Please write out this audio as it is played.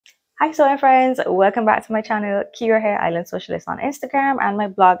Hi sewing friends, welcome back to my channel, Kira here, Island Socialist on Instagram, and my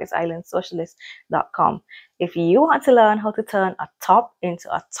blog is islandsocialist.com. If you want to learn how to turn a top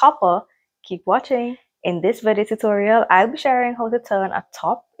into a topper, keep watching. In this video tutorial, I'll be sharing how to turn a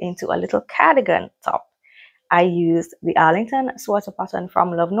top into a little cardigan top. I used the Arlington Sweater pattern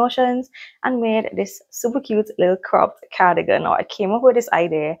from Love Notions and made this super cute little cropped cardigan. Now, I came up with this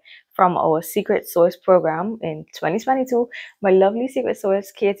idea from our Secret Source program in 2022. My lovely Secret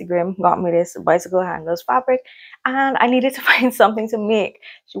Source, Katie Grimm, got me this bicycle handles fabric, and I needed to find something to make.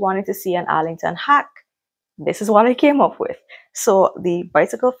 She wanted to see an Arlington hack. This is what I came up with. So the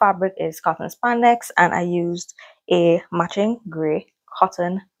bicycle fabric is cotton spandex, and I used a matching gray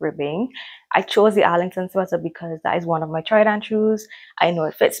cotton ribbing. I chose the Arlington sweater because that is one of my tried and trues. I know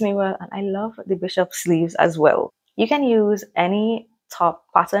it fits me well, and I love the bishop sleeves as well. You can use any top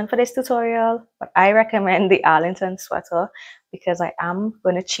pattern for this tutorial, but I recommend the Arlington sweater because I am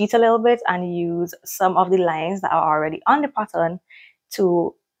going to cheat a little bit and use some of the lines that are already on the pattern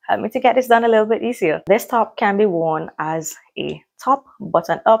to help me to get this done a little bit easier. This top can be worn as a top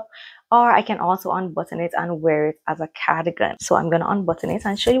button up, or I can also unbutton it and wear it as a cardigan. So I'm going to unbutton it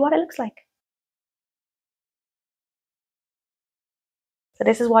and show you what it looks like. So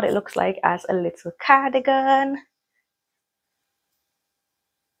this is what it looks like as a little cardigan.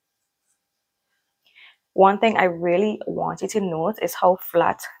 One thing I really want you to note is how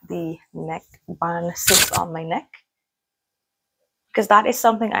flat the neckband sits on my neck, because that is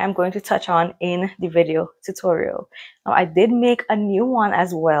something I am going to touch on in the video tutorial. Now, I did make a new one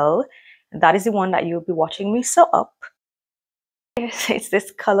as well. That is the one that you'll be watching me sew up. It's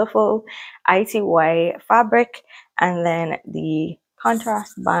this colorful ITY fabric, and then the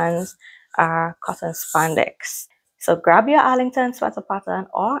contrast bands are cotton spandex. So grab your Arlington sweater pattern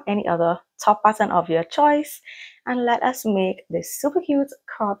or any other top pattern of your choice, and let us make this super cute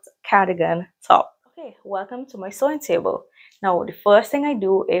cropped cardigan top. Okay, welcome to my sewing table. Now, the first thing I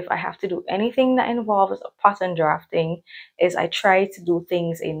do if I have to do anything that involves pattern drafting is I try to do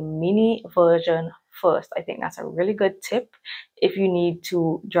things in mini version first. I think that's a really good tip if you need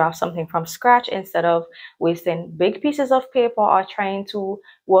to draft something from scratch instead of wasting big pieces of paper or trying to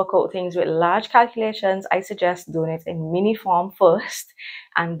work out things with large calculations. I suggest doing it in mini form first,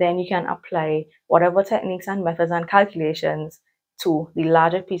 and then you can apply whatever techniques and methods and calculations to the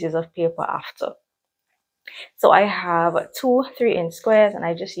larger pieces of paper after. So I have two 3-inch squares, and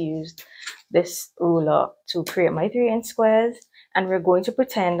I just used this ruler to create my 3-inch squares, and we're going to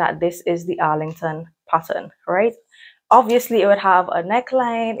pretend that this is the Arlington pattern, right? Obviously it would have a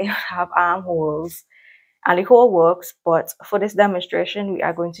neckline, it would have armholes, and the whole works, but for this demonstration we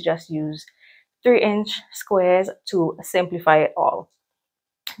are going to just use 3-inch squares to simplify it all.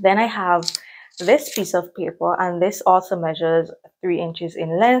 Then I have this piece of paper, and this also measures 3 inches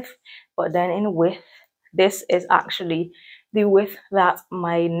in length, but then in width this is actually the width that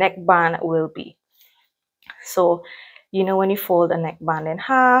my neckband will be. So you know, when you fold a neckband in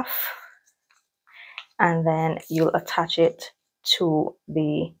half, and then you'll attach it to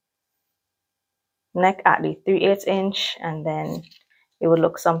the neck at the 3/8 inch, and then it would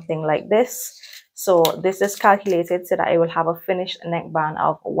look something like this. So this is calculated so that it will have a finished neckband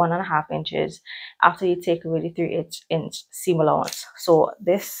of 1.5 inches after you take away the 3/8 inch seam allowance. So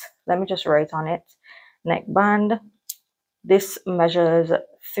this, let me just write on it, neckband, this measures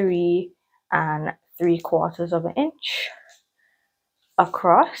 3 3/4 inch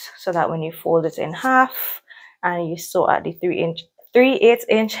across, so that when you fold it in half and you sew at the 3/8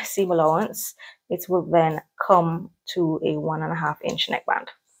 inch seam allowance, it will then come to a 1.5 inch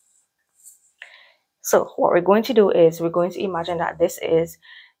neckband. So what we're going to do is we're going to imagine that this is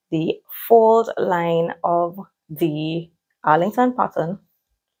the fold line of the Arlington pattern.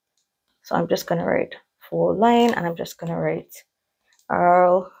 So I'm just going to write fold line, and I'm just going to write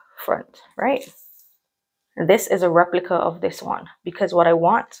Arl front, right? This is a replica of this one, because what I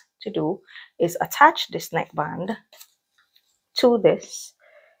want to do is attach this neckband to this.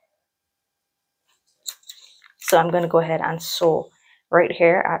 So I'm going to go ahead and sew right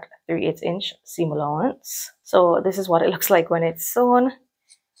here at 3/8 inch seam allowance. So this is what it looks like when it's sewn,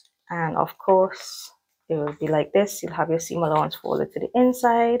 and of course it will be like this. You'll have your seam allowance folded to the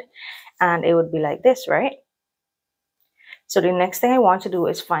inside, and it would be like this, right? So the next thing I want to do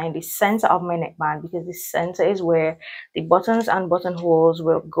is find the center of my neckband, because the center is where the buttons and buttonholes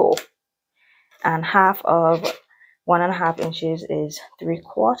will go. And half of 1.5 inches is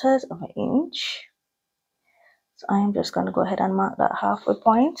 3/4 inch. So I'm just going to go ahead and mark that halfway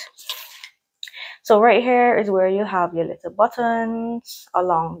point. So right here is where you have your little buttons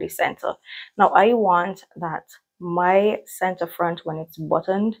along the center. Now I want that my center front when it's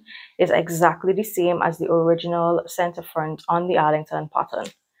buttoned is exactly the same as the original center front on the Arlington pattern.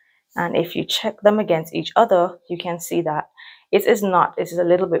 And if you check them against each other, you can see that it is not. It is a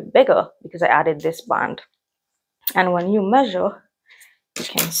little bit bigger because I added this band. And when you measure, you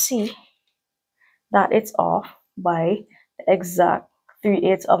can see that it's off by the exact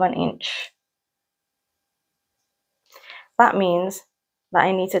 3/8 of an inch. That means that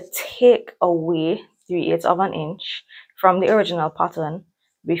I need to take away 3/8 of an inch from the original pattern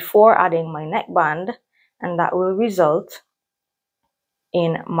before adding my neckband, and that will result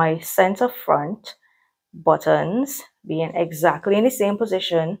in my center front buttons being exactly in the same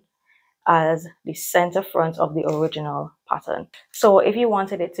position as the center front of the original pattern. So if you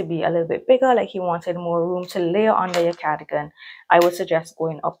wanted it to be a little bit bigger, like you wanted more room to layer under your cardigan, I would suggest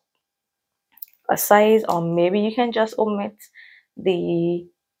going up a size, or maybe you can just omit the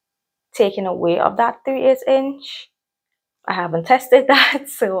taking away of that 3/8 inch. I haven't tested that,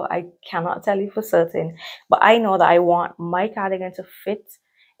 so I cannot tell you for certain, but I know that I want my cardigan to fit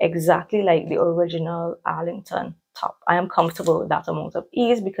exactly like the original Arlington top. I am comfortable with that amount of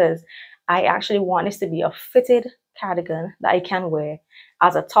ease because I actually want this to be a fitted cardigan that I can wear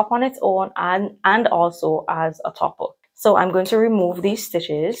as a top on its own and also as a topper. So I'm going to remove these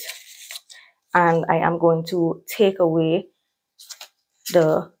stitches and I am going to take away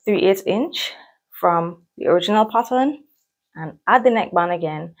the 3/8 inch from the original pattern and add the neckband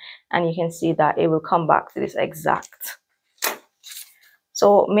again, and you can see that it will come back to this exact.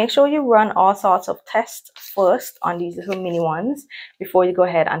 So make sure you run all sorts of tests first on these little mini ones before you go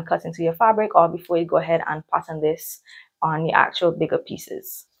ahead and cut into your fabric, or before you go ahead and pattern this on the actual bigger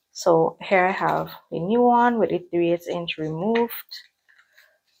pieces. So here I have the new one with the 3/8 inch removed,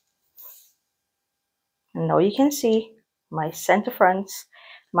 and now you can see my center fronts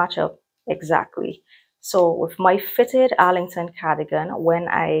match up exactly. So with my fitted Arlington cardigan, when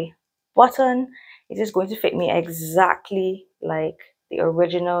I button, it is going to fit me exactly like the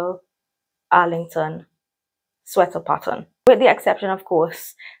original Arlington sweater pattern, with the exception, of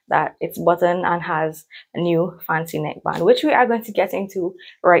course, that it's buttoned and has a new fancy neckband, which we are going to get into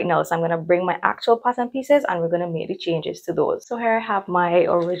right now. So I'm going to bring my actual pattern pieces and we're going to make the changes to those. So here I have my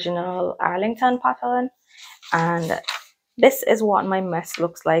original Arlington pattern, and this is what my mess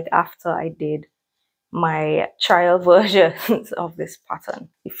looks like after I did my trial versions of this pattern.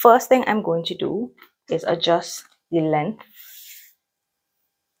 The first thing I'm going to do is adjust the length,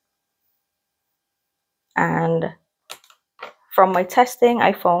 and from my testing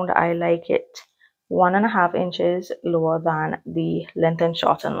I found I like it 1.5 inches lower than the length and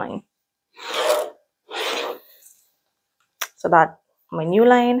shorten line, so that my new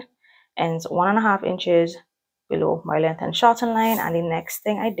line ends 1.5 inches below my length and shorten line. And the next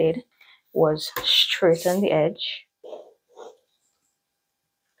thing I did was straighten the edge.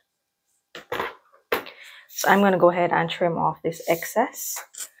 So I'm going to go ahead and trim off this excess.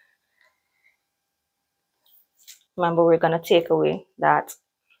 Remember, we're going to take away that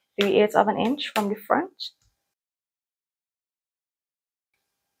 3/8 of an inch from the front.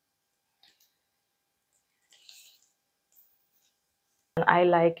 And I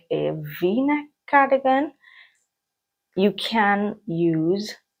like a V-neck cardigan. You can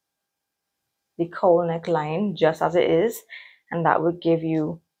use the cowl neckline just as it is, and that would give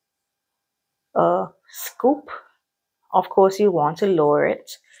you a scoop. Of course, you want to lower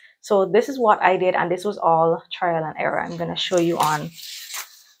it. So this is what I did, and this was all trial and error. I'm going to show you on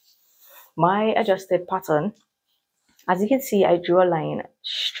my adjusted pattern. As you can see, I drew a line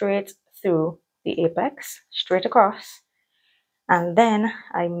straight through the apex, straight across, and then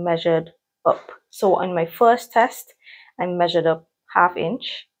I measured up. So on my first test, I measured up 1/2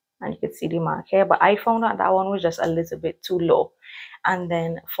 inch, and you can see the mark here, but I found out that one was just a little bit too low. And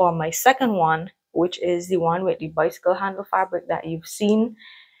then for my second one, which is the one with the bicycle handle fabric that you've seen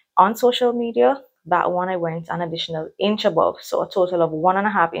on social media, that one I went an additional inch above, so a total of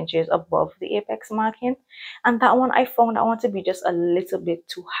 1.5 inches above the apex marking. And that one, I found that one to be just a little bit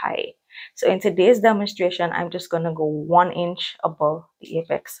too high. So in today's demonstration, I'm just going to go 1 inch above the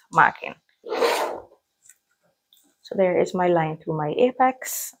apex marking. So there is my line through my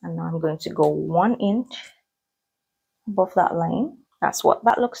apex, and now I'm going to go 1 inch above that line. That's what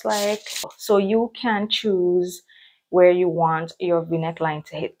that looks like. So you can choose where you want your V-neck line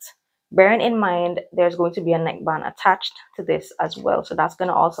to hit. Bearing in mind, there's going to be a neckband attached to this as well. So that's going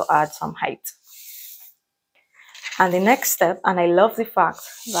to also add some height. And the next step, and I love the fact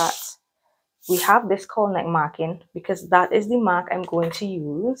that we have this cowl neck marking, because that is the mark I'm going to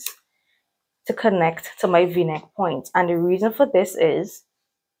use to connect to my V-neck point. And the reason for this is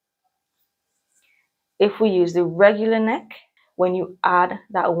if we use the regular neck, when you add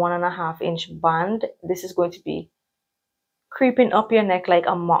that 1.5 inch band, this is going to be creeping up your neck like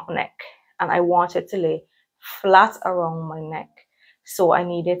a mock neck, and I want it to lay flat around my neck. So I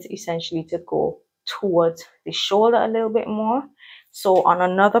need it essentially to go towards the shoulder a little bit more. So on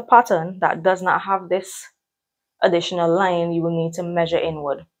another pattern that does not have this additional line, you will need to measure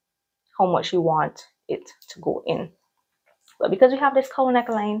inward how much you want it to go in. But because we have this cowl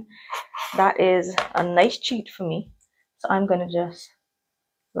neckline, that is a nice cheat for me. So I'm going to just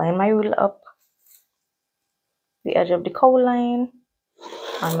line my ruler up the edge of the cowl line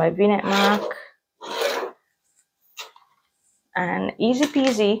on my v-neck mark, and easy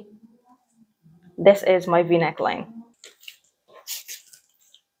peasy, this is my v-neck line.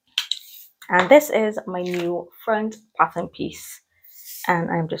 And this is my new front pattern piece, and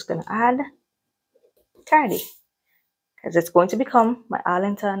I'm just going to add cardi because it's going to become my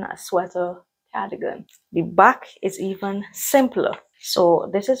Arlington sweater cardigan. The back is even simpler. So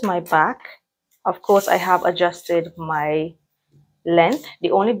this is my back. Of course, I have adjusted my length.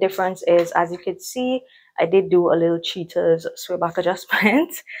 The only difference is, as you can see, I did do a little cheaters sway back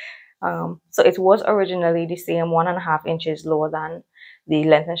adjustment. So it was originally the same 1.5 inches lower than the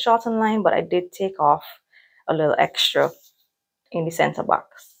length and shorten line, but I did take off a little extra in the center back.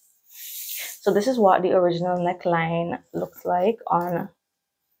 So this is what the original neckline looks like on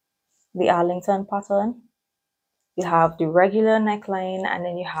the Arlington pattern. You have the regular neckline, and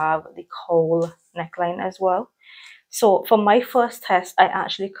then you have the cowl neckline as well. So for my first test, I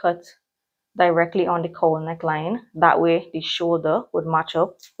actually cut directly on the cowl neckline. That way the shoulder would match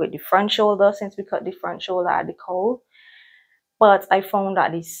up with the front shoulder, since we cut the front shoulder at the cowl. But I found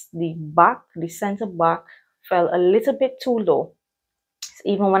that the center back fell a little bit too low. So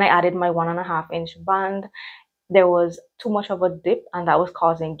even when I added my 1.5 inch band, there was too much of a dip, and that was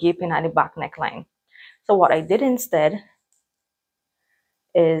causing gaping at the back neckline. So what I did instead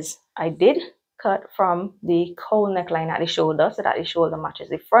is I did cut from the cowl neckline at the shoulder so that the shoulder matches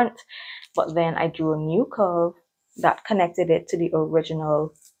the front, but then I drew a new curve that connected it to the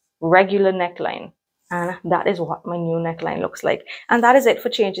original regular neckline, and that is what my new neckline looks like. And that is it for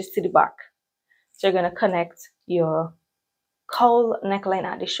changes to the back. So you're going to connect your cowl neckline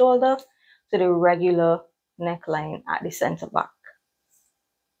at the shoulder to the regular neckline at the center back.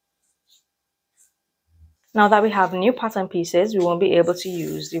 Now that we have new pattern pieces, we won't be able to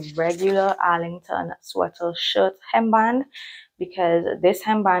use the regular Arlington sweater shirt hemband, because this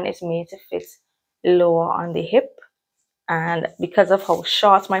hemband is made to fit lower on the hip, and because of how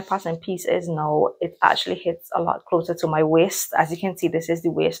short my pattern piece is now, it actually hits a lot closer to my waist. As you can see, this is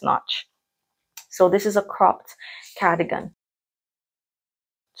the waist notch. So this is a cropped cardigan.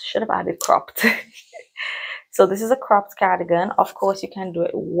 Should have added cropped. So this is a cropped cardigan. Of course, you can do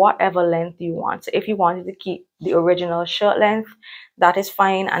it whatever length you want. So if you wanted to keep the original shirt length, that is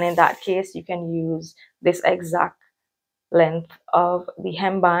fine. And in that case, you can use this exact length of the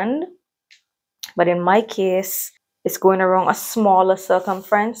hemband. But in my case, it's going around a smaller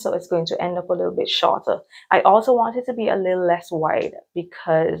circumference, so it's going to end up a little bit shorter. I also want it to be a little less wide,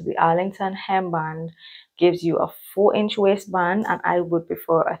 because the Arlington hemband gives you a 4-inch waistband, and I would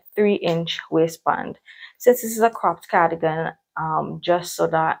prefer a 3-inch waistband. Since this is a cropped cardigan, just so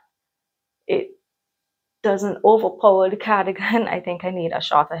that it doesn't overpower the cardigan, I think I need a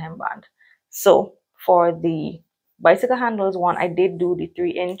shorter hemband. So for the bicycle handles one, I did do the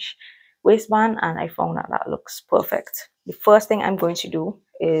 3-inch waistband, and I found that that looks perfect. The first thing I'm going to do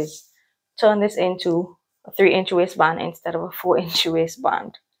is turn this into a 3-inch waistband instead of a 4-inch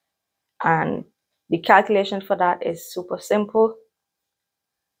waistband. And the calculation for that is super simple.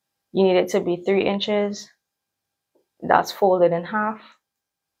 You need it to be 3 inches. That's folded in half.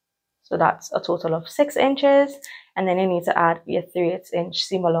 So that's a total of 6 inches. And then you need to add your 3/8 inch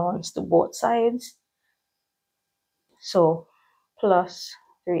seam allowance to both sides. So plus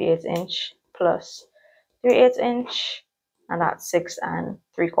 3/8 inch plus 3/8 inch, and that's 6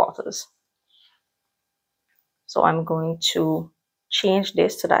 3/4. So I'm going to change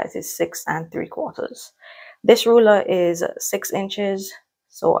this so that it is 6 3/4. This ruler is 6 inches,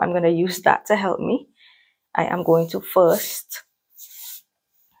 so I'm going to use that to help me. I am going to first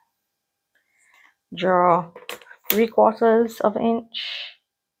draw 3/4 of an inch,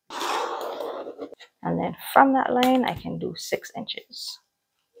 and then from that line I can do 6 inches.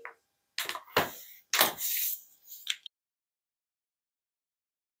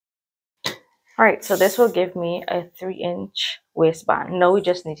 All right, so this will give me a 3-inch waistband. Now we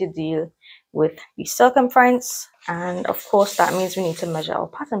just need to deal with the circumference, and of course that means we need to measure our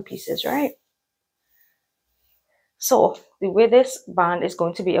pattern pieces, right? So the way this band is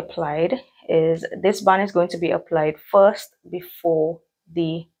going to be applied is this band is going to be applied first before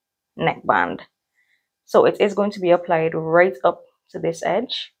the neckband. So it is going to be applied right up to this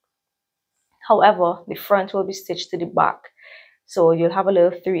edge. However, the front will be stitched to the back. So you'll have a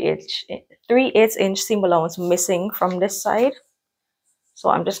little 3/8 inch seam allowance missing from this side. So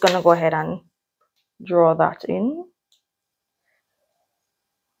I'm just going to go ahead and draw that in.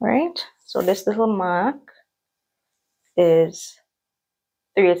 Right? So this little mark is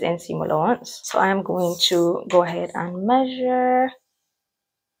 3/8 inch seam allowance. So I'm going to go ahead and measure.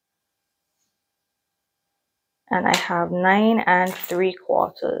 And I have 9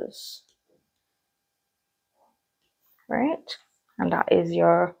 3/4. Right? And that is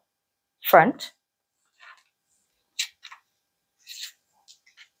your front.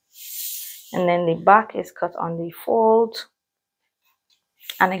 And then the back is cut on the fold.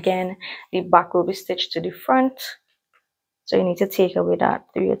 And again, the back will be stitched to the front. So you need to take away that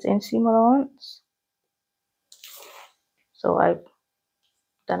 3/8 inch seam allowance. So I've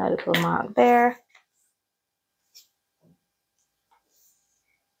done a little mark there.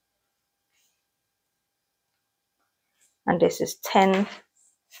 And this is 10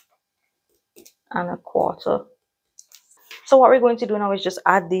 1/4. So what we're going to do now is just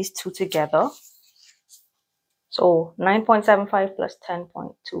add these two together. So 9.75 plus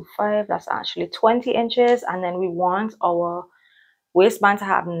 10.25, that's actually 20 inches. And then we want our waistband to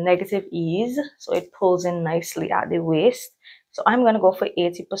have negative ease, so it pulls in nicely at the waist. So I'm going to go for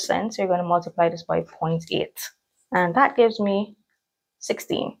 80%. So you're going to multiply this by 0.8. And that gives me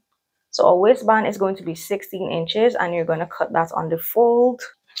 16. So our waistband is going to be 16 inches and you're going to cut that on the fold.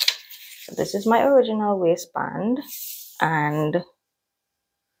 So this is my original waistband and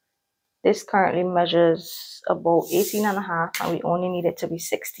this currently measures about 18.5 and we only need it to be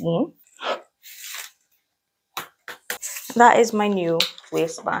 16. That is my new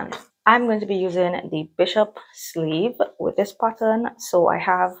waistband. I'm going to be using the bishop sleeve with this pattern. So I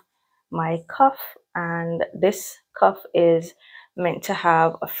have my cuff and this cuff is meant to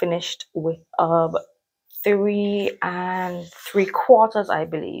have a finished width of 3 3/4, I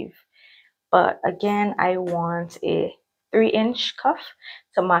believe. But again, I want a 3-inch cuff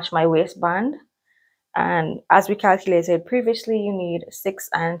to match my waistband. And as we calculated previously, you need 6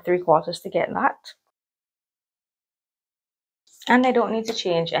 3/4 to get that. And I don't need to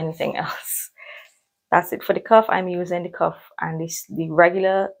change anything else. That's it for the cuff. I'm using the cuff and the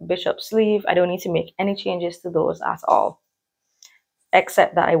regular bishop sleeve. I don't need to make any changes to those at all,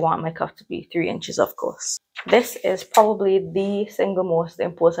 except that I want my cuff to be 3 inches, of course. This is probably the single most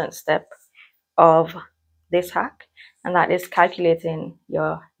important step of this hack, and that is calculating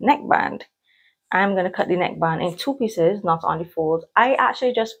your neckband. I'm going to cut the neckband in 2 pieces, not on the fold. I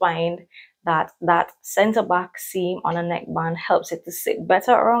actually just find that center back seam on a neckband helps it to sit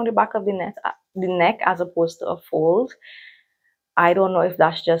better around the back of the neck as opposed to a fold. I don't know if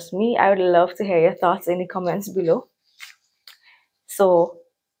that's just me. I would love to hear your thoughts in the comments below. So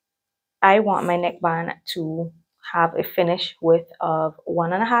I want my neckband to have a finish width of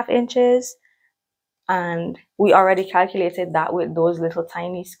 1.5 inches. And we already calculated that with those little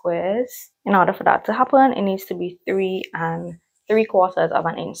tiny squares. In order for that to happen, it needs to be 3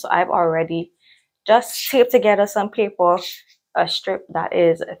 3/4 inch. So I've already just taped together some paper, a strip that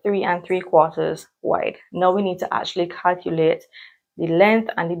is 3 3/4 wide. Now we need to actually calculate the length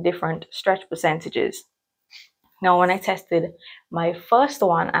and the different stretch percentages. Now when I tested my first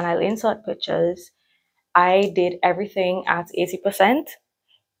one, and I'll insert pictures, I did everything at 80%,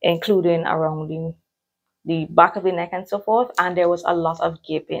 including around the back of the neck and so forth, and there was a lot of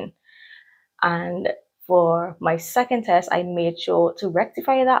gaping. And for my second test, I made sure to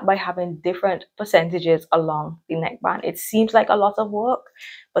rectify that by having different percentages along the neckband. It seems like a lot of work,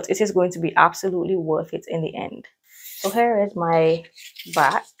 but it is going to be absolutely worth it in the end. So here is my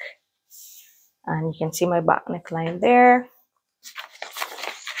back, and you can see my back neckline there.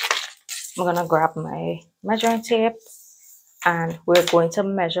 I'm gonna grab my measuring tape and we're going to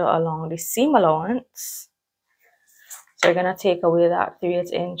measure along the seam allowance. So you're going to take away that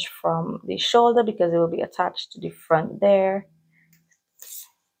 3/8 inch from the shoulder because it will be attached to the front there.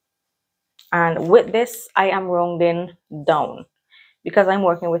 And with this, I am rounding down. Because I'm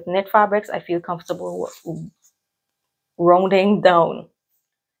working with knit fabrics, I feel comfortable rounding down.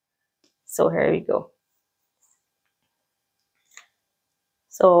 So here we go.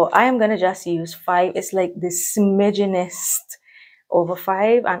 So I am going to just use 5. It's like the smidgenest over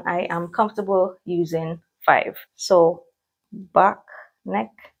 5, and I am comfortable using 5. So back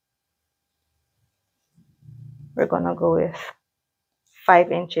neck, we're gonna go with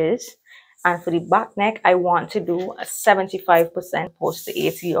 5 inches, And for the back neck, I want to do a 75% opposed to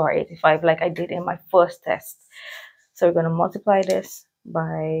 80 or 85 like I did in my first test. So we're going to multiply this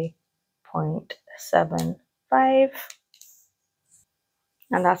by 0.75.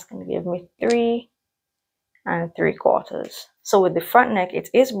 And that's going to give me 3 3/4. So with the front neck, it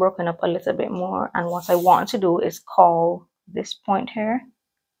is broken up a little bit more. And what I want to do is call this point here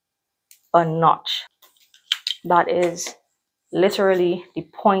a notch. That is literally the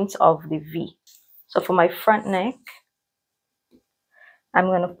point of the V. So for my front neck, I'm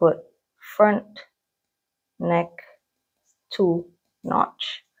going to put front neck 2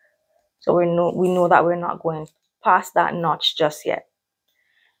 notch. So we know that we're not going past that notch just yet.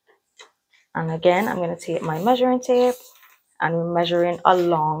 And again, I'm going to take my measuring tape and we're measuring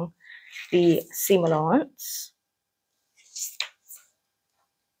along the seam allowance.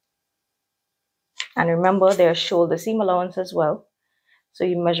 And remember, there's shoulder seam allowance as well. So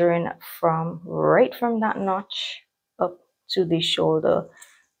you're measuring right from that notch up to the shoulder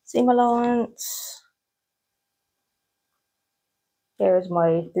seam allowance. Here's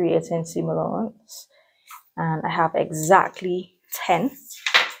my 3/8 inch seam allowance. And I have exactly 10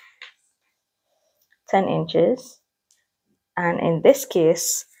 inches. And in this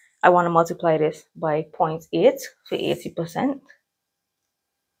case, I want to multiply this by 0.8 for 80%.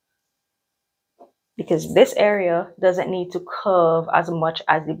 Because this area doesn't need to curve as much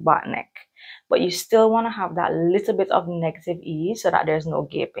as the back neck. But you still want to have that little bit of negative ease so that there's no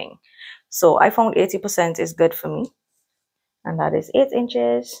gaping. So I found 80% is good for me. And that is 8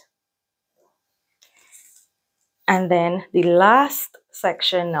 inches. And then the last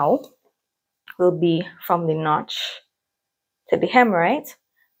section now will be from the notch to the hem, right?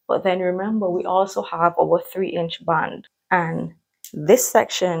 But then remember, we also have our 3-inch band. And this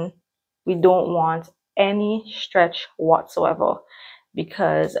section, we don't want any stretch whatsoever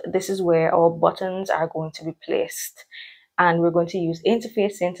because this is where our buttons are going to be placed. And we're going to use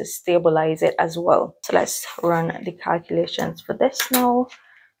interfacing to stabilize it as well. So let's run the calculations for this now.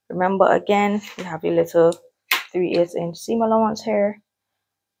 Remember, again, you have your little 3/8 inch seam allowance here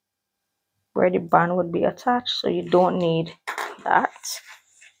where the band would be attached. So you don't need that.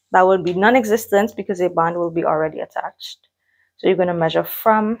 That will be non-existent because a band will be already attached. So you're going to measure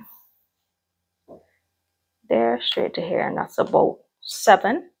from there straight to here, and that's about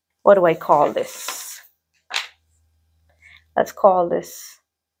 7. What do I call this? Let's call this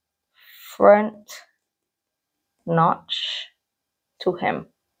front notch to hem.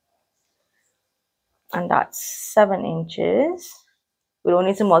 And that's 7 inches. We don't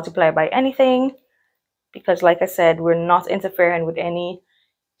need to multiply by anything because, like I said, we're not interfering with any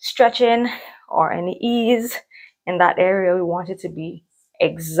stretching or any ease in that area. We want it to be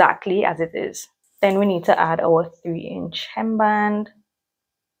exactly as it is. Then we need to add our 3-inch hemband.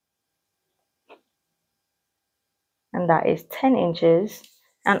 And that is 10 inches.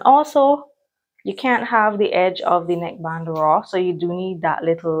 And also, you can't have the edge of the neckband raw. So you do need that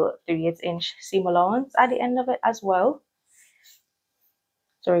little 3/8 inch seam allowance at the end of it as well.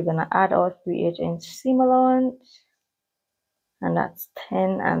 So we're going to add our 3/8 inch seam allowance. And that's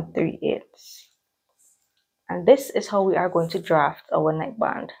 10 3/8. And this is how we are going to draft our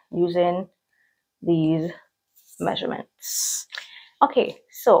neckband using these measurements. Okay,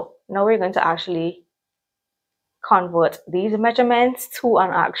 so now we're going to actually convert these measurements to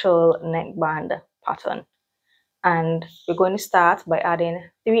an actual neckband pattern. And we're going to start by adding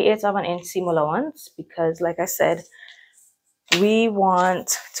 3/8 of an inch seam allowance because, like I said, we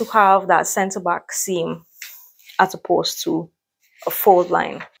want to have that center back seam as opposed to a fold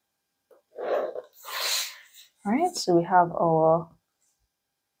line. All right, so we have our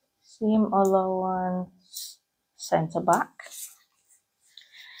seam allowance center back.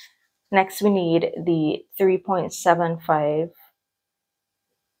 Next, we need the 3.75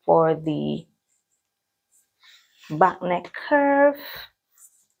 for the back neck curve.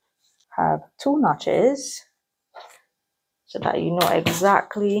 Have 2 notches so that you know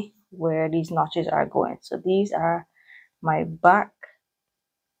exactly where these notches are going. So these are my back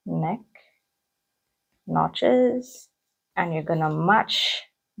neck notches, and you're gonna match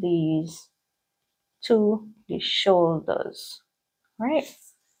these to the shoulders, right?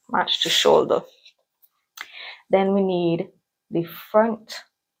 Match the shoulder. Then we need the front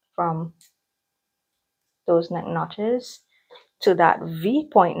from those neck notches to that V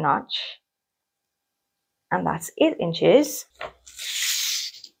point notch, and that's 8 inches.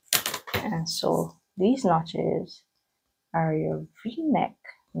 And so these notches are your V-neck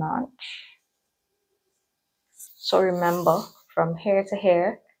notch. So remember, from here to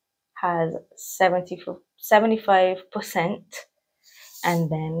here has 75%, and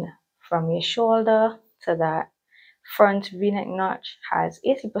then from your shoulder to that front v-neck notch has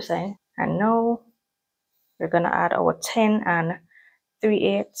 80%. And now we're gonna add our 10 and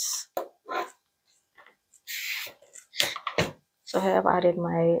 3/8. So here I've added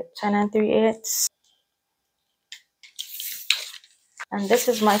my 10 and 3/8. And this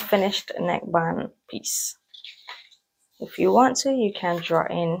is my finished neckband piece. If you want to, you can draw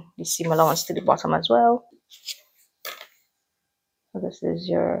in the seam allowance to the bottom as well. So this is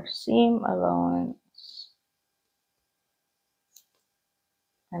your seam allowance.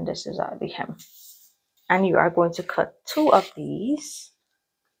 And this is the hem. And you are going to cut 2 of these.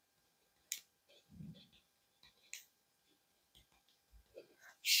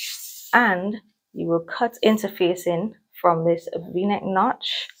 And you will cut interfacing from this v-neck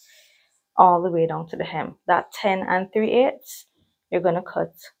notch all the way down to the hem. That 10 and 3/8, you're going to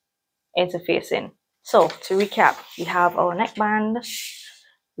cut interfacing. So to recap, we have our neckband,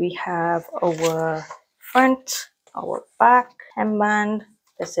 we have our front, our back hemband.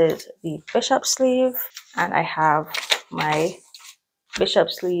 This is the bishop sleeve, and I have my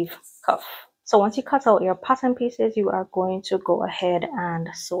bishop sleeve cuff. So once you cut out your pattern pieces, you are going to go ahead and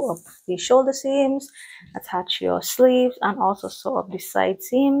sew up the shoulder seams, attach your sleeves, and also sew up the side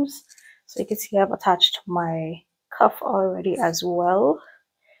seams. So you can see I've attached my cuff already as well.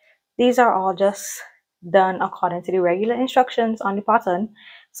 These are all just done according to the regular instructions on the pattern,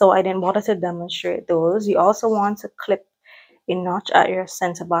 so I didn't bother to demonstrate those. You also want to clip a notch at your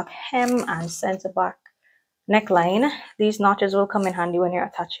center back hem and center back neckline. These notches will come in handy when you're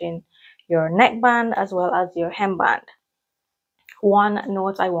attaching your neckband as well as your hemband. One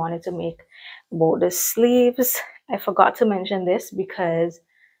note I wanted to make about the sleeves, I forgot to mention this because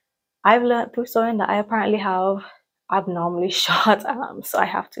I've learned through sewing that I apparently have abnormally short arms, so I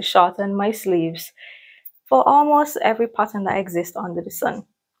have to shorten my sleeves for almost every pattern that exists under the sun.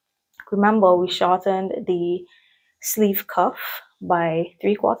 Remember, we shortened the sleeve cuff by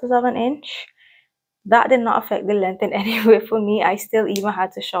 3/4 of an inch. That did not affect the length in any way for me. I still even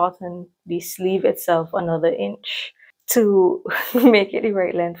had to shorten the sleeve itself another inch to make it the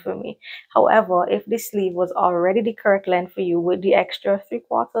right length for me. However, if the sleeve was already the correct length for you with the extra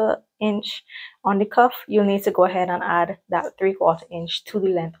 3/4 inch on the cuff, you'll need to go ahead and add that 3/4 inch to the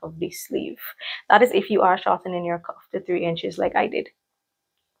length of the sleeve. That is if you are shortening your cuff to 3 inches like I did.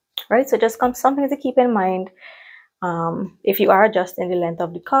 Right, so just something to keep in mind. If you are adjusting the length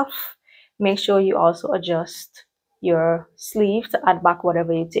of the cuff, make sure you also adjust your sleeve to add back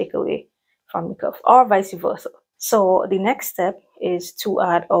whatever you take away from the cuff, or vice versa. So the next step is to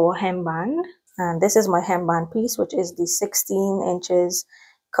add our hemband, and this is my hemband piece, which is the 16 inches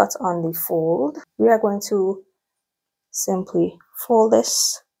cut on the fold. We are going to simply fold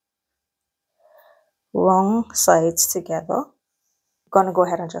this wrong sides together. Gonna go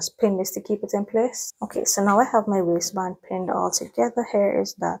ahead and just pin this to keep it in place. Okay, so now I have my waistband pinned all together. Here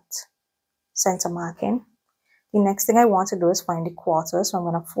is that center marking. The next thing I want to do is find the quarter, so I'm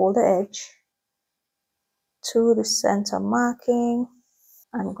going to fold the edge to the center marking.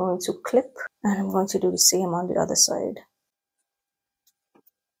 I'm going to clip, and I'm going to do the same on the other side.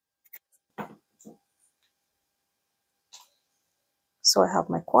 So I have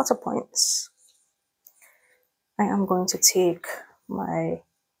my quarter points. I am going to take my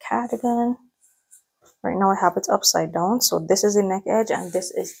cardigan. Right now I have it upside down, so this is the neck edge and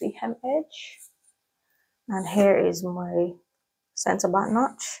this is the hem edge. And here is my center back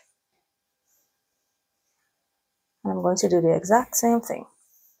notch. And I'm going to do the exact same thing.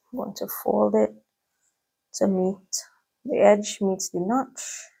 I'm going to fold it to meet the edge, meets the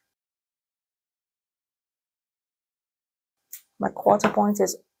notch. My quarter point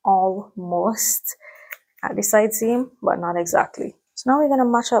is almost at the side seam, but not exactly. So now we're going to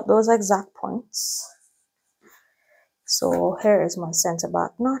match up those exact points. So here is my center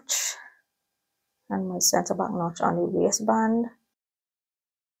back notch and my center back notch on the waistband.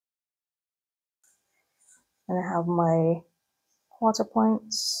 And I have my quarter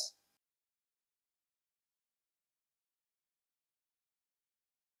points.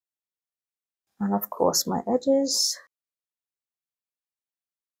 And of course my edges.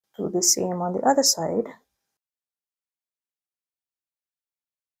 Do the same on the other side.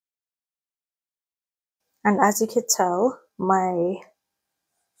 And as you can tell, my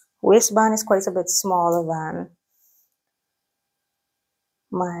waistband is quite a bit smaller than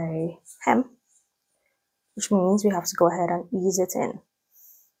my hem, which means we have to go ahead and ease it in.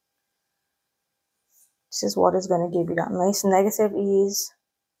 This is what is going to give you that nice negative ease.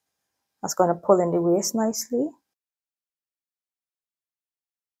 That's going to pull in the waist nicely.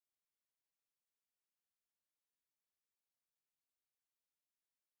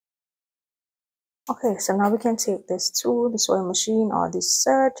 Okay, so now we can take this to the sewing machine or the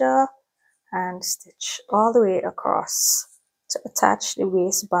serger and stitch all the way across to attach the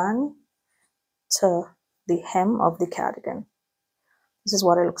waistband to the hem of the cardigan. This is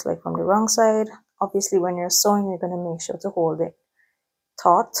what it looks like from the wrong side. Obviously, when you're sewing, you're going to make sure to hold it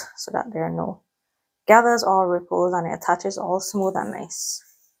taut so that there are no gathers or ripples and it attaches all smooth and nice.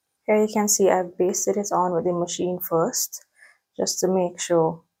 Here you can see I've basted it on with the machine first, just to make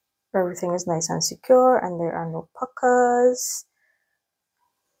sure everything is nice and secure and there are no puckers.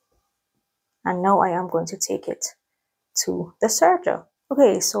 And now I am going to take it to the serger.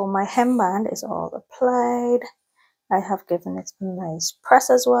 Okay, so my hemband is all applied. I have given it a nice press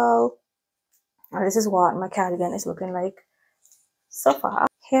as well. And this is what my cardigan is looking like so far.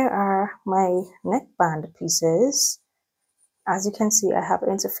 Here are my neckband pieces. As you can see, I have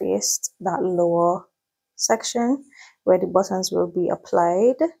interfaced that lower section where the buttons will be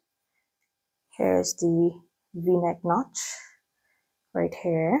applied. Here's the V-neck notch right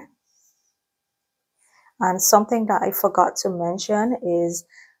here. And something that I forgot to mention is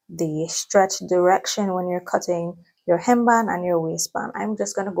the stretch direction when you're cutting your hemband and your waistband. I'm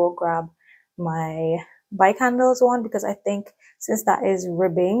just going to go grab my bike handles one because I think since that is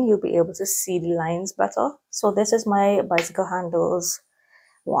ribbing, you'll be able to see the lines better. So this is my bicycle handles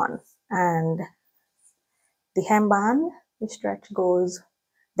one, and the hemband, the stretch goes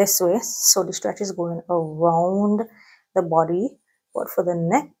this way, so the stretch is going around the body, but for the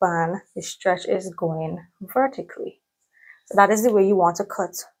neckband, the stretch is going vertically. So that is the way you want to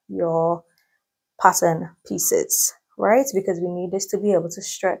cut your pattern pieces, right? Because we need this to be able to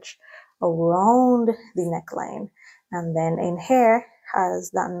stretch around the neckline. And then in here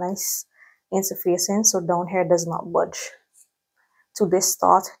has that nice interfacing, so down here does not budge to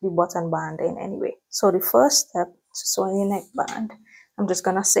distort the button band in any way. So the first step to sewing the neckband, I'm just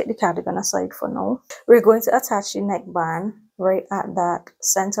gonna set the cardigan aside for now. We're going to attach the neckband right at that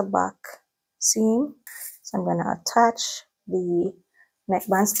center back seam. So I'm gonna attach the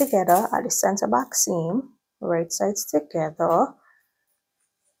neckbands together at the center back seam, right sides together.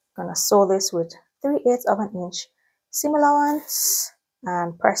 Gonna sew this with 3/8 of an inch seam allowance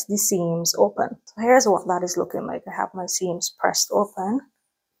and press the seams open. So here's what that is looking like. I have my seams pressed open.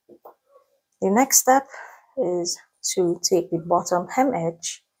 The next step is to take the bottom hem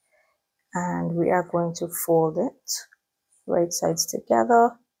edge and we are going to fold it right sides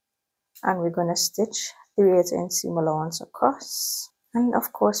together, and we're going to stitch 3/8 inch seam allowance across. And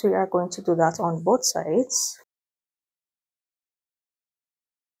of course we are going to do that on both sides.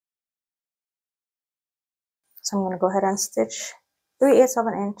 So I'm going to go ahead and stitch 3/8 of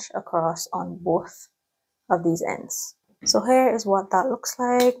an inch across on both of these ends. So here is what that looks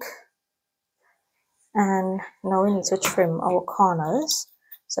like. And now we need to trim our corners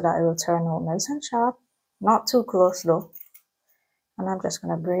so that it will turn out nice and sharp. Not too close though. And I'm just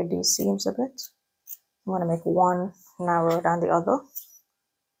going to braid these seams a bit. I'm going to make one narrower than the other.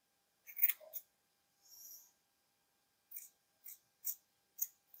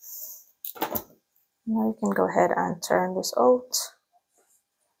 Now you can go ahead and turn this out.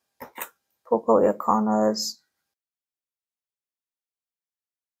 Poke out your corners.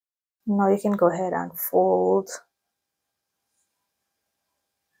 Now you can go ahead and fold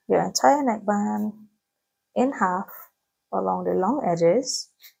your entire neckband in half along the long edges.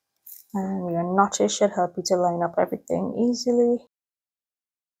 And your notches should help you to line up everything easily.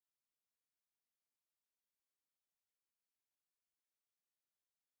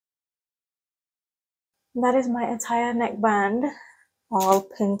 That is my entire neckband all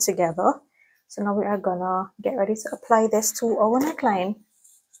pinned together. So now we are gonna get ready to apply this to our neckline.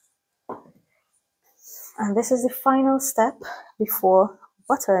 And this is the final step before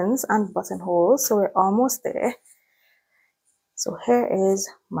buttons and buttonholes. So we're almost there. So here is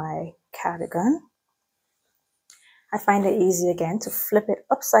my cardigan. I find it easy again to flip it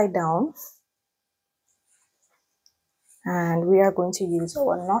upside down. And we are going to use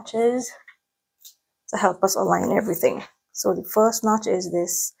our notches to help us align everything. So the first notch is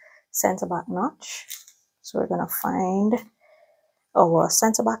this center back notch. So we're gonna find our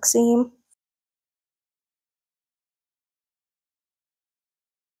center back seam.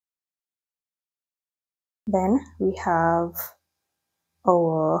 Then we have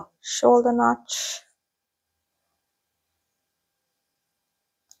our shoulder notch.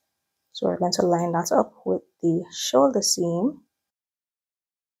 So we're going to line that up with the shoulder seam.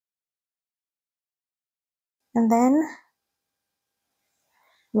 And then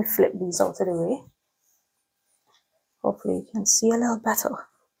we flip these out of the way. Hopefully you can see a little better.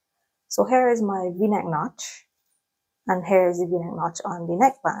 So here is my V-neck notch. And here is the V-neck notch on the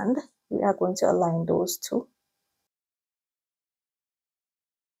neckband. we are going to align those two.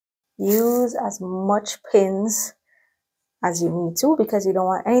 Use as much pins as you need to, because you don't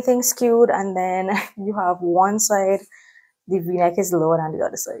want anything skewed and then you have one side, the v-neck is lower than the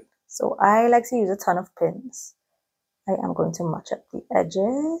other side. So I like to use a ton of pins. I am going to match up the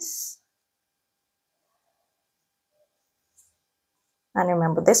edges. And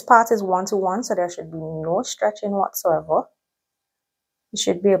remember, this part is 1-to-1, so there should be no stretching whatsoever. You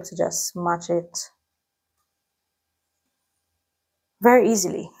should be able to just match it very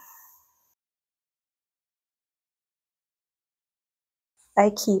easily.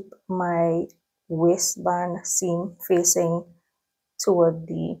 I keep my waistband seam facing toward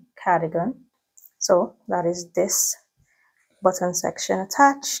the cardigan. So that is this button section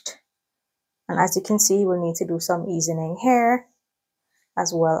attached. And as you can see, we'll need to do some easing here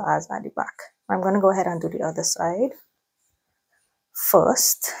as well as at the back. I'm going to go ahead and do the other side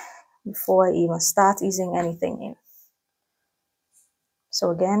first before I even start easing anything in.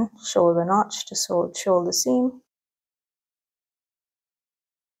 So again, shoulder notch to shoulder seam,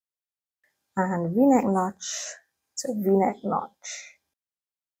 and v-neck notch to v-neck notch,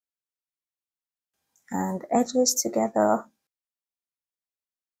 and edges together.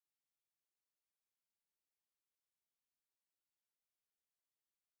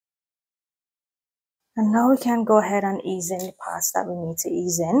 And now we can go ahead and ease in the parts that we need to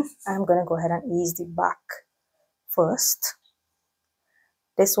ease in. I'm going to go ahead and ease the back first.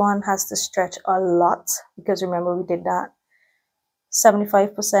 This one has to stretch a lot because remember we did that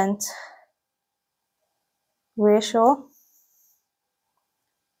 75% ratio.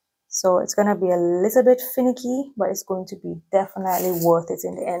 So it's going to be a little bit finicky, but it's going to be definitely worth it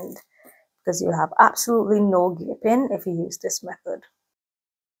in the end because you'll have absolutely no gaping if you use this method.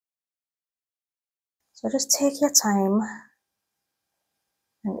 So just take your time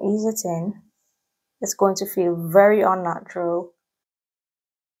and ease it in. It's going to feel very unnatural.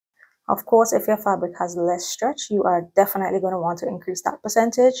 Of course, if your fabric has less stretch, you are definitely going to want to increase that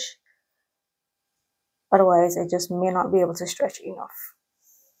percentage. Otherwise, it just may not be able to stretch enough.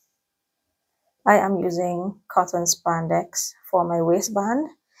 I am using cotton spandex for my waistband,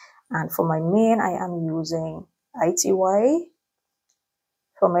 and for my mane, I am using ITY.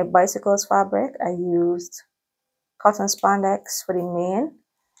 For my bicycles fabric, I used cotton spandex for the mane,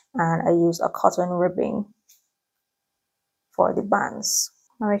 and I used a cotton ribbing for the bands.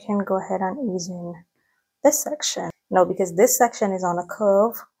 Now I can go ahead and ease in this section. Now, because this section is on a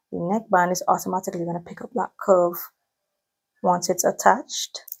curve, the neckband is automatically going to pick up that curve once it's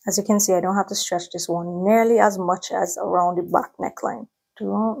attached. As you can see, I don't have to stretch this one nearly as much as around the back neckline.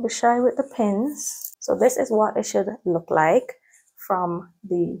 Don't be shy with the pins. So this is what it should look like from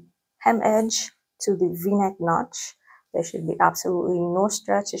the hem edge to the v-neck notch. There should be absolutely no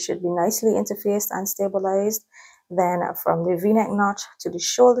stretch. It should be nicely interfaced and stabilized. Then from the v-neck notch to the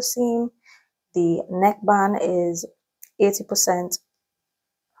shoulder seam, the neckband is 80%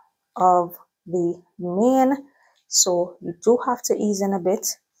 of the mane, so you do have to ease in a bit.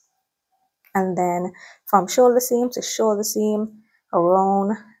 And then from shoulder seam to shoulder seam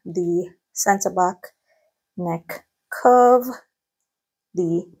around the center back neck curve,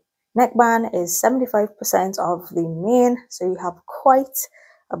 the neckband is 75% of the mane, so you have quite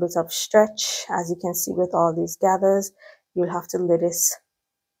a bit of stretch. As you can see with all these gathers, you'll have to lay this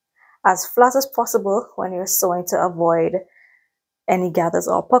as flat as possible when you're sewing to avoid any gathers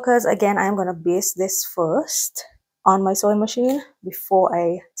or puckers. Again, I'm going to baste this first on my sewing machine before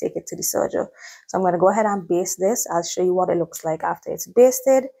I take it to the serger. So I'm going to go ahead and baste this. I'll show you what it looks like after it's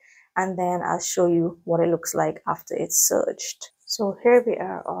basted, and then I'll show you what it looks like after it's serged. So here we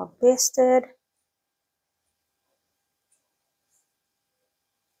are all basted.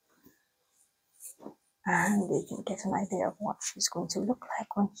 And you can get an idea of what she's going to look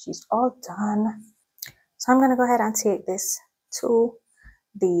like when she's all done. So I'm going to go ahead and take this to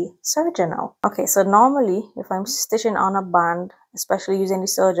the serger now. Okay, so normally if I'm stitching on a band, especially using the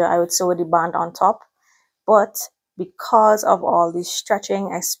serger, I would sew the band on top. But because of all the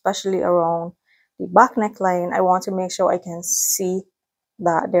stretching, especially around the back neckline, I want to make sure I can see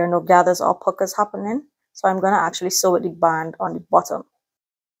that there are no gathers or puckers happening. So I'm going to actually sew the band on the bottom.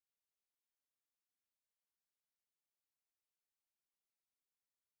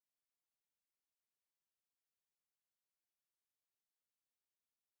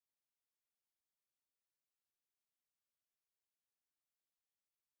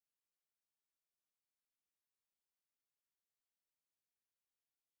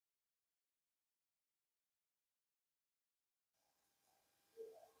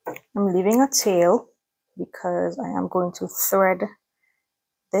 I'm leaving a tail because I am going to thread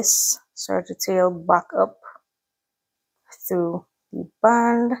this serger tail back up through the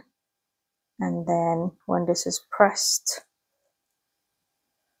band, and then when this is pressed,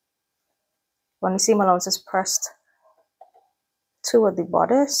 when the seam allowance is pressed toward the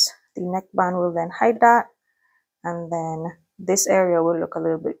bodice, the neckband will then hide that, and then this area will look a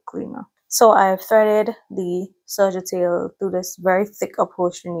little bit cleaner. So I've threaded the serger tail through this very thick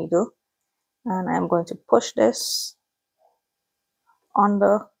upholstery needle, and I'm going to push this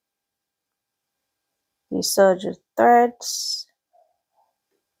under the serger threads.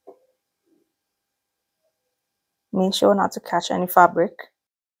 Make sure not to catch any fabric.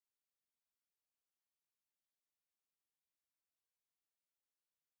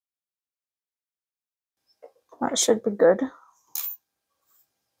 That should be good.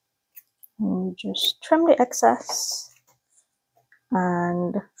 And just trim the excess,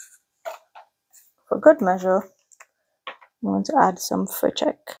 and for good measure, I'm going to add some fur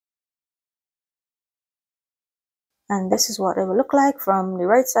check. And this is what it will look like from the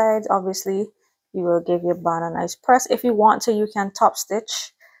right side. Obviously, you will give your band a nice press. If you want to, you can top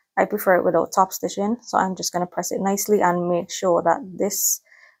stitch. I prefer it without top stitching, so I'm just going to press it nicely and make sure that this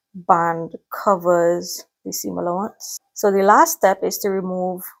band covers the seam allowance. So the last step is to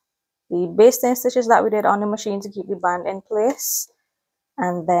remove the basting stitches that we did on the machine to keep the band in place,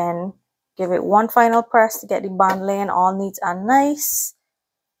 and then give it one final press to get the band laying all neat and nice.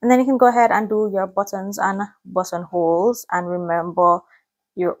 And then you can go ahead and do your buttons and buttonholes, and remember,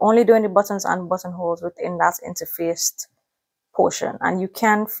 you're only doing the buttons and buttonholes within that interfaced portion, and you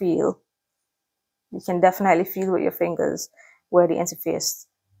can definitely feel with your fingers where the interfaced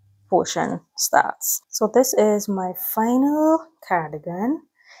portion starts. So this is my final cardigan.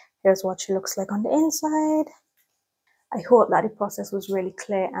 Here's what she looks like on the inside. I hope that the process was really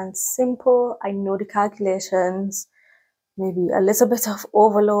clear and simple. I know the calculations, maybe a little bit of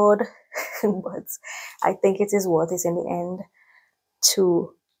overload, but I think it is worth it in the end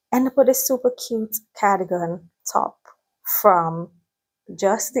to end up with this super cute cardigan top from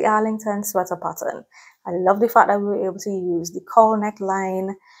just the Arlington sweater pattern. I love the fact that we were able to use the cowl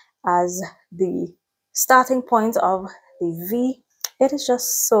neckline as the starting point of the V. It is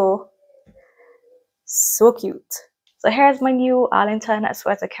just so cute. So here's my new Arlington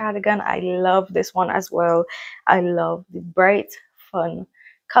sweater cardigan. I love this one as well. I love the bright, fun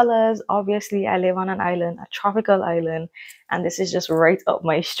colors. Obviously, I live on an island, a tropical island, and this is just right up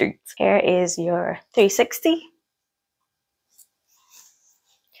my street. Here is your 360.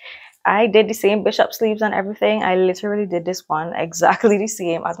 I did the same bishop sleeves and everything. I literally did this one exactly the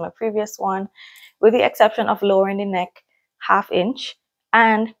same as my previous one, with the exception of lowering the neck ½ inch.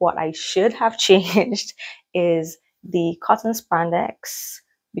 And what I should have changed is the cotton spandex,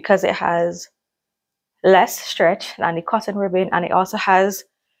 because it has less stretch than the cotton ribbon, and it also has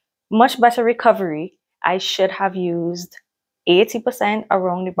much better recovery. I should have used 80%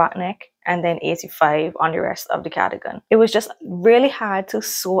 around the back neck and then 85% on the rest of the cardigan. It was just really hard to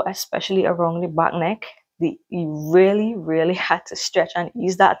sew, especially around the back neck. You really had to stretch and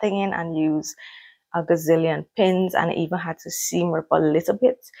ease that thing in and use a gazillion pins, and it even had to seam rip a little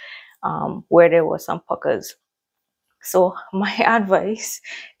bit where there were some puckers. So my advice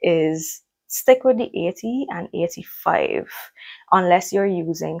is stick with the 80 and 85 unless you're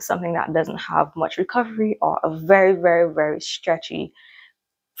using something that doesn't have much recovery or a very stretchy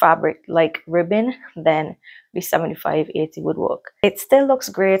fabric like ribbon. Then the 75-80 would work. It still looks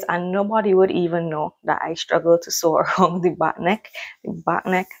great, and nobody would even know that I struggle to sew around the back neck. The back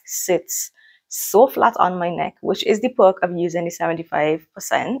neck sits so flat on my neck, which is the perk of using the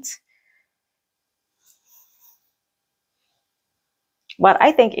 75%. But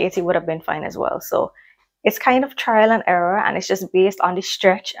I think 80 would have been fine as well. So it's kind of trial and error, and it's just based on the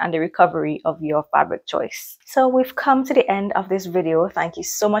stretch and the recovery of your fabric choice. So we've come to the end of this video. Thank you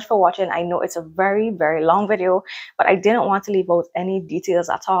so much for watching. I know it's a very long video, but I didn't want to leave out any details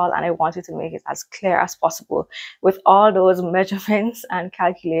at all, and I wanted to make it as clear as possible with all those measurements and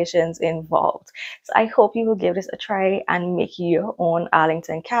calculations involved. So I hope you will give this a try and make your own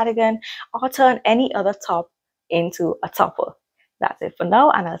Arlington cardigan, or turn any other top into a topper. That's it for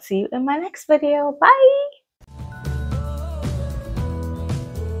now, and I'll see you in my next video. Bye!